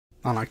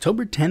On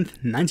October 10th,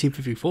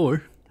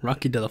 1954, Roque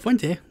De La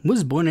Fuente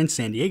was born in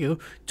San Diego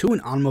to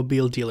an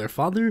automobile dealer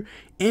father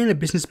and a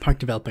business park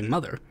developing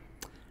mother.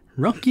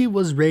 Roque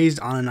was raised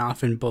on and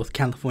off in both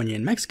California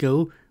and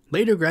Mexico,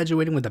 later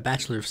graduating with a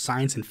Bachelor of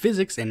Science in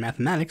Physics and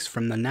Mathematics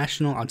from the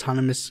National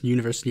Autonomous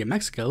University of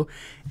Mexico,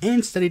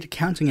 and studied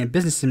accounting and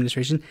business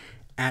administration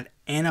at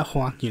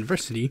Anahuac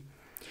University.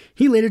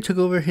 He later took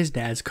over his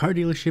dad's car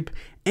dealership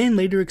and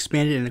later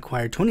expanded and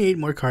acquired 28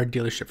 more car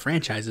dealership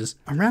franchises.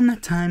 Around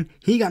that time,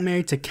 he got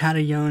married to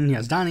Katayon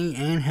Yazdani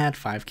and had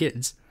 5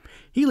 kids.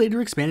 He later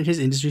expanded his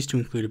industries to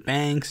include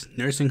banks,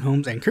 nursing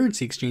homes, and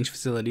currency exchange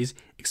facilities,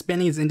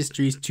 expanding his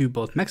industries to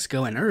both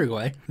Mexico and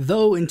Uruguay,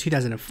 though in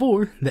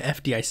 2004, the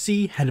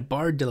FDIC had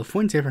barred De La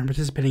Fuente from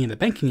participating in the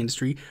banking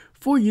industry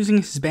for using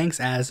his banks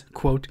as,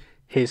 quote,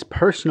 his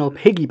personal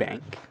piggy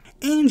bank.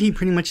 And he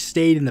pretty much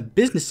stayed in the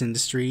business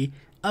industry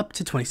up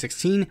to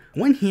 2016,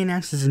 when he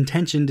announced his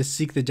intention to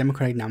seek the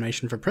Democratic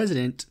nomination for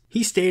president.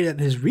 He stated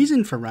that his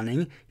reason for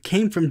running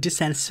came from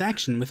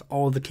dissatisfaction with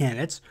all the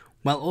candidates,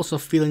 while also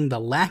feeling the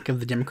lack of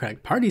the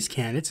Democratic Party's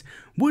candidates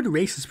would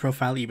raise his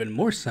profile even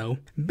more so,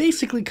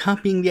 basically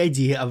copying the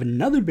idea of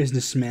another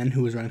businessman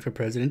who was running for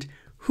president,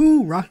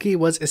 who Roque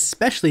was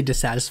especially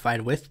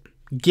dissatisfied with,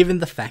 given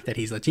the fact that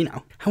he's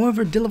Latino.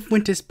 However, De La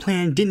Fuente's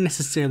plan didn't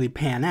necessarily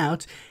pan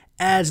out,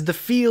 as the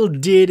field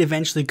did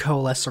eventually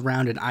coalesce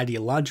around an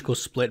ideological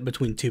split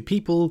between two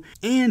people,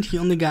 and he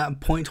only got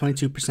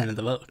 0.22% of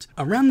the vote.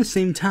 Around the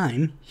same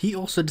time, he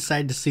also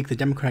decided to seek the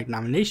Democratic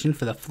nomination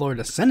for the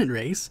Florida Senate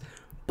race,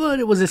 but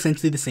it was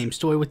essentially the same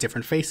story with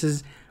different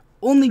faces,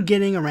 only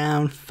getting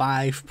around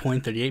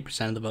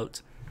 5.38% of the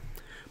vote.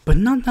 But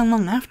not that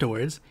long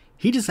afterwards,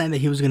 he decided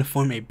that he was going to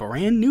form a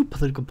brand new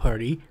political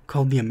party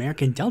called the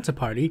American Delta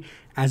Party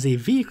as a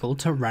vehicle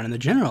to run in the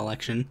general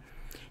election.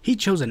 He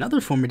chose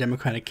another former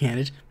Democratic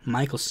candidate,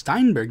 Michael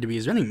Steinberg, to be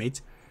his running mate.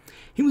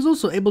 He was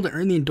also able to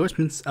earn the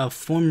endorsements of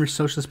former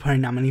Socialist Party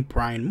nominee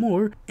Brian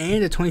Moore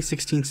and a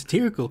 2016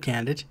 satirical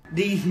candidate,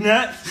 These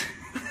nuts.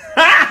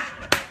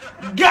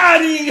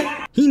 Got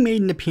him! He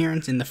made an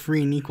appearance in the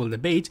Free and Equal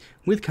debate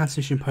with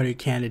Constitution Party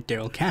candidate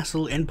Darrell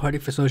Castle and Party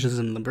for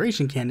Socialism and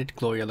Liberation candidate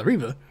Gloria La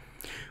Riva.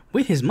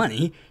 With his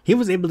money, he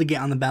was able to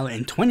get on the ballot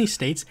in 20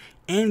 states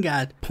and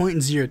got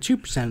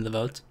 0.02% of the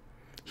vote.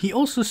 He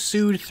also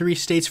sued 3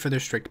 states for their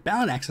strict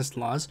ballot access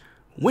laws,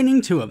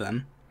 winning 2 of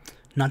them.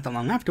 Not that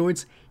long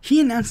afterwards, he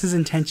announced his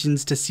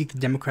intentions to seek the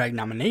Democratic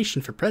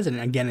nomination for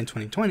president again in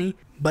 2020,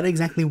 but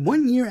exactly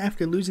 1 year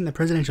after losing the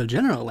presidential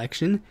general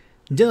election,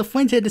 De La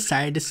Fuente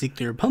decided to seek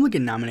the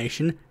Republican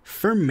nomination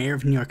for mayor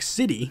of New York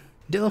City.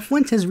 De La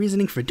Fuente's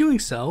reasoning for doing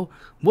so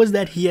was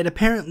that he had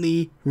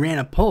apparently ran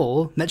a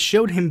poll that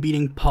showed him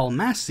beating Paul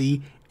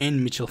Massey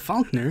and Mitchell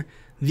Faulkner,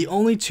 the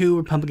only 2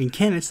 Republican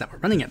candidates that were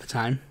running at the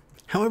time.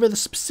 However, the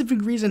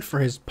specific reason for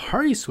his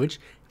party switch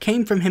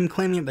came from him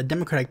claiming that the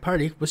Democratic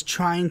Party was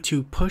trying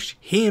to push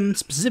him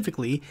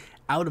specifically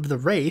out of the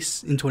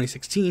race in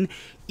 2016,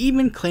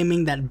 even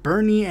claiming that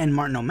Bernie and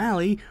Martin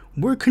O'Malley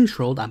were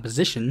controlled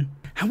opposition.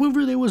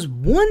 However, there was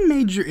one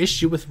major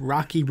issue with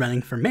Roque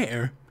running for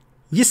mayor.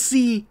 You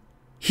see,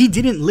 he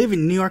didn't live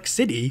in New York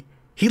City,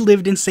 he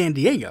lived in San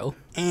Diego,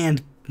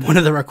 and one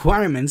of the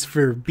requirements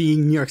for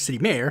being New York City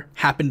mayor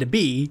happened to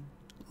be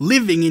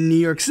living in New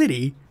York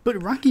City.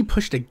 But Roque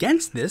pushed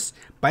against this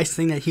by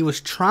saying that he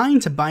was trying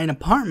to buy an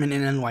apartment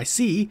in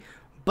NYC,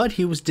 but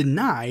he was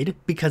denied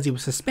because he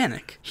was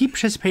Hispanic. He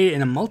participated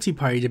in a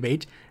multi-party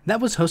debate that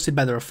was hosted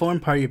by the Reform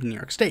Party of New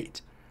York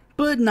State.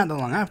 But not that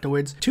long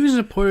afterwards, 2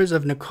 supporters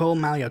of Nicole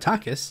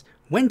Maliotakis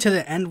went to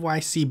the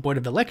NYC Board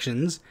of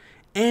Elections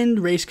and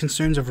raised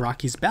concerns of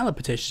Rocky's ballot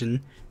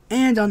petition,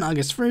 and on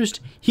August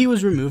 1st, he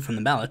was removed from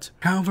the ballot.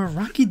 However,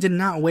 Roque did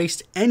not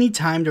waste any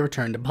time to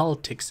return to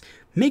politics,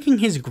 making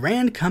his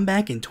grand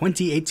comeback in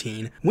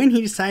 2018 when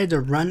he decided to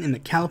run in the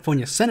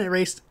California Senate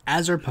race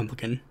as a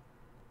Republican.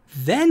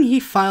 Then he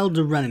filed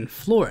to run in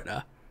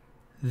Florida,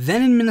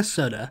 then in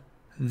Minnesota,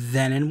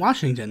 then in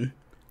Washington,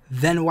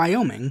 then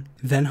Wyoming,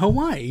 then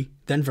Hawaii,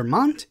 then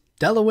Vermont,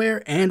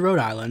 Delaware, and Rhode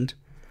Island.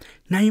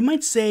 Now you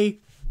might say,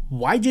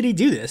 why did he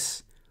do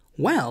this?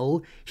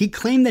 Well, he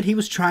claimed that he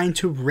was trying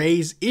to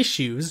raise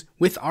issues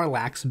with our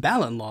lax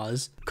ballot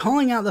laws,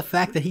 calling out the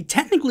fact that he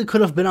technically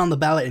could have been on the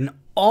ballot in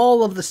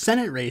all of the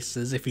Senate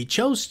races if he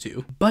chose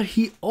to, but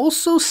he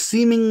also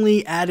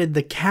seemingly added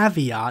the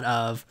caveat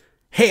of,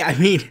 hey, I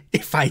mean,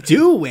 if I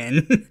do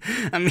win,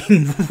 I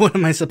mean, what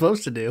am I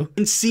supposed to do?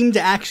 And seemed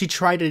to actually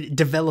try to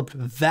develop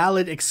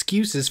valid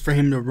excuses for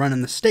him to run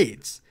in the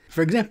states.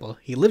 For example,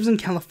 he lives in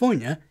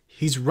California,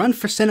 he's run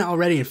for Senate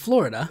already in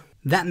Florida,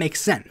 that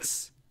makes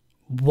sense.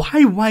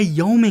 Why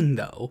Wyoming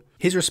though?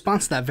 His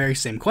response to that very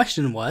same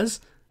question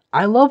was,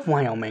 I love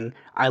Wyoming,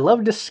 I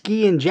love to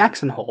ski in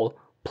Jackson Hole,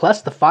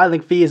 plus the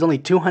filing fee is only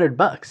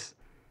 $200.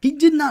 He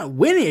did not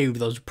win any of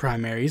those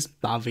primaries,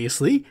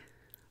 obviously,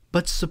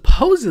 but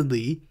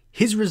supposedly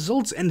his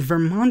results in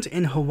Vermont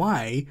and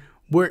Hawaii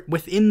were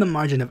within the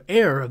margin of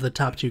error of the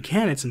top 2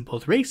 candidates in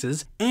both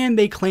races, and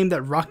they claimed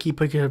that Roque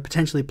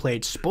potentially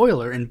played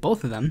spoiler in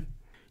both of them.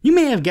 You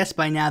may have guessed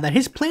by now that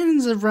his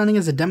plans of running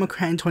as a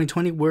Democrat in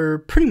 2020 were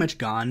pretty much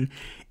gone,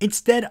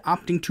 instead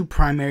opting to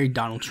primary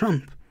Donald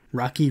Trump.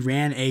 Roque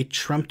ran a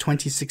Trump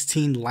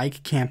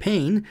 2016-like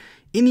campaign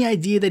in the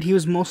idea that he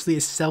was mostly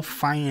a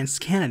self-financed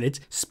candidate,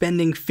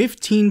 spending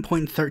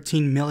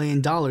 $15.13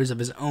 million of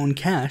his own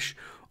cash,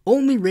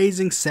 only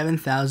raising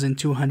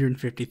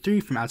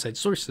 $7,253 from outside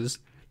sources.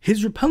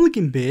 His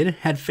Republican bid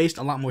had faced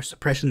a lot more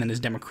suppression than his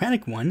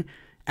Democratic one,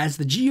 as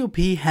the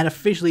GOP had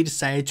officially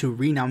decided to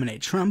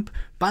re-nominate Trump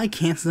by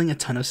canceling a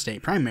ton of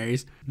state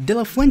primaries. De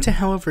La Fuente,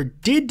 however,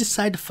 did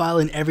decide to file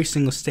in every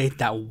single state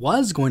that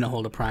was going to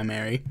hold a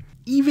primary,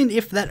 even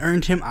if that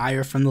earned him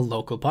ire from the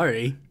local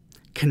party.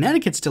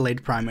 Connecticut's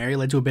delayed primary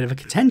led to a bit of a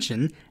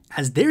contention,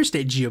 as their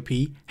state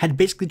GOP had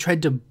basically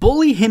tried to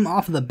bully him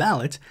off the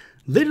ballot,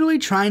 literally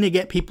trying to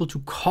get people to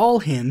call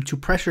him to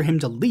pressure him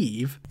to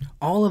leave.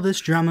 All of this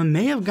drama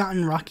may have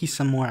gotten Roque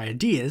some more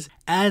ideas,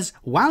 as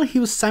while he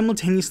was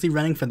simultaneously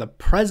running for the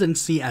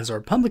presidency as a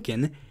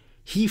Republican,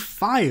 he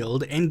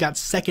filed and got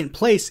second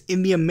place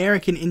in the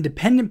American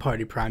Independent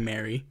Party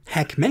primary.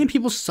 Heck, many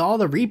people saw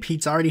the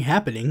repeats already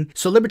happening,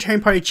 so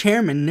Libertarian Party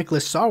chairman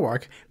Nicholas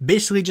Sarwark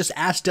basically just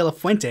asked De La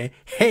Fuente,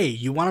 hey,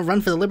 you want to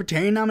run for the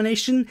Libertarian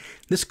nomination?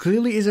 This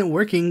clearly isn't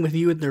working with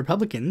you and the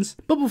Republicans.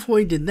 But before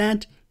he did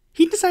that,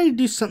 he decided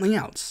to do something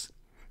else.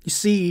 You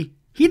see,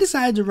 he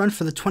decided to run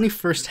for the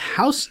 21st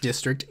House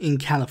District in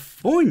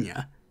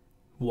California.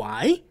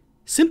 Why?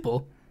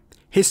 Simple.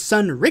 His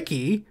son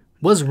Ricky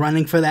was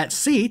running for that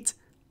seat,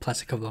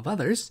 plus a couple of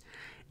others,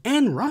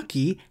 and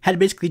Roque had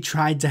basically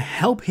tried to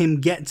help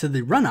him get to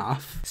the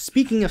runoff.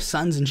 Speaking of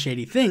sons and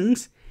shady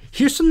things,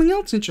 here's something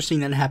else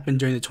interesting that happened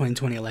during the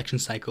 2020 election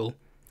cycle.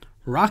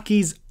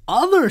 Rocky's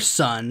other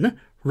son,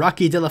 Roque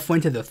De La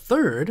Fuente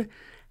III,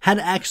 had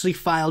actually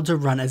filed to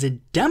run as a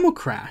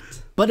Democrat.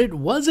 But it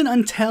wasn't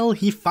until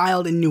he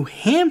filed in New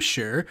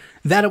Hampshire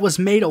that it was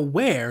made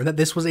aware that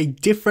this was a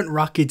different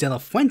Roque De La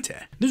Fuente.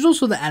 There's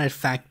also the added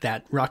fact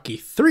that Roque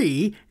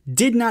III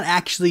did not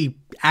actually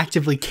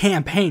actively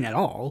campaign at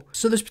all,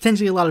 so there's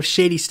potentially a lot of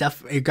shady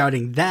stuff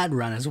regarding that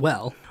run as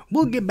well.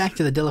 We'll get back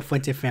to the De La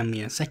Fuente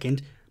family in a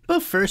second,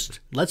 but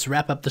first, let's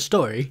wrap up the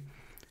story.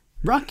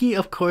 Roque,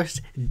 of course,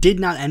 did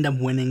not end up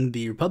winning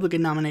the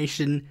Republican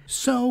nomination,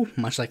 so,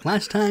 much like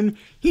last time,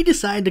 he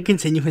decided to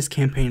continue his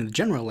campaign in the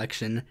general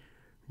election,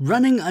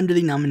 running under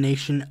the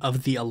nomination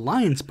of the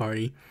Alliance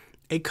Party,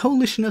 a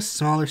coalition of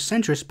smaller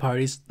centrist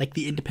parties like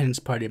the Independence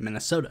Party of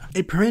Minnesota.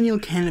 A perennial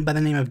candidate by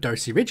the name of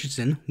Darcy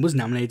Richardson was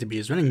nominated to be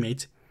his running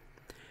mate.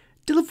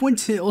 De La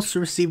Fuente also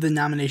received the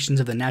nominations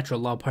of the Natural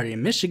Law Party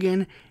in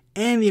Michigan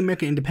and the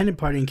American Independent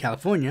Party in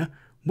California,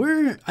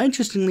 where,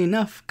 interestingly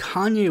enough,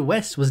 Kanye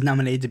West was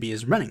nominated to be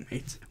his running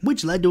mate,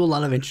 which led to a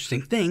lot of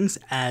interesting things,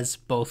 as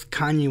both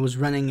Kanye was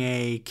running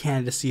a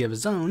candidacy of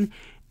his own,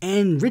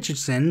 and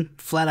Richardson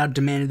flat out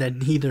demanded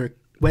that either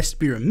West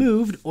be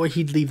removed or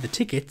he'd leave the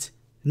ticket,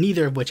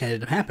 neither of which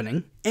ended up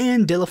happening.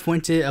 And De La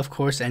Fuente, of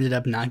course, ended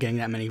up not getting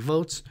that many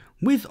votes,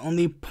 with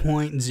only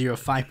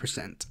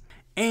 0.05%.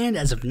 And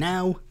as of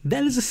now,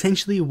 that is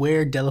essentially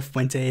where De La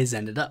Fuente has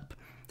ended up.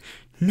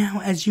 Now,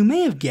 as you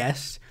may have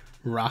guessed,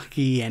 Roque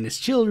and his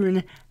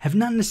children have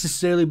not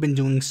necessarily been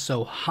doing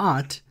so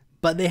hot,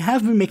 but they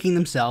have been making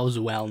themselves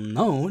well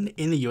known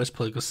in the US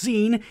political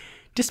scene,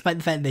 despite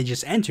the fact they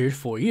just entered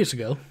 4 years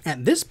ago.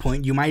 At this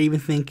point, you might even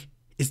think,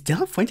 is De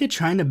La Fuente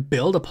trying to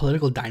build a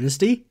political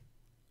dynasty?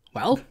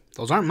 Well,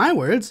 those aren't my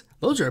words,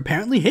 those are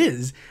apparently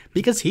his,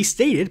 because he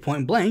stated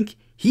point blank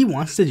he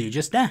wants to do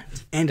just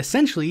that. And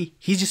essentially,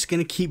 he's just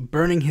going to keep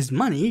burning his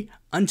money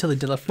until the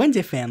De La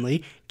Fuente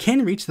family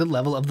can reach the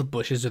level of the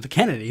Bushes or the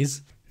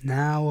Kennedys.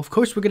 Now, of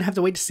course, we're going to have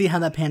to wait to see how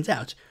that pans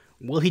out.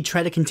 Will he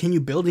try to continue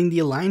building the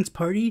Alliance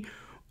Party,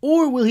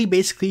 or will he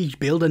basically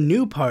build a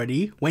new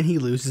party when he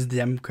loses the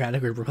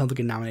Democratic or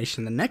Republican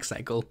nomination in the next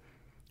cycle?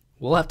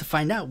 We'll have to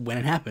find out when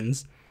it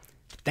happens.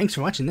 Thanks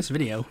for watching this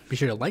video. Be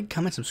sure to like,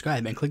 comment,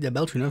 subscribe, and click that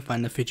bell to be notified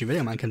when a future video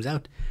of mine comes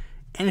out.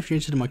 And if you're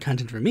interested in more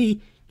content from me,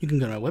 you can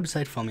go to my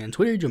website, follow me on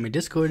Twitter, join my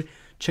Discord,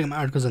 check out my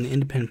articles on the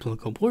Independent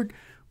Political Report,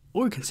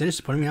 or consider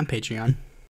supporting me on Patreon.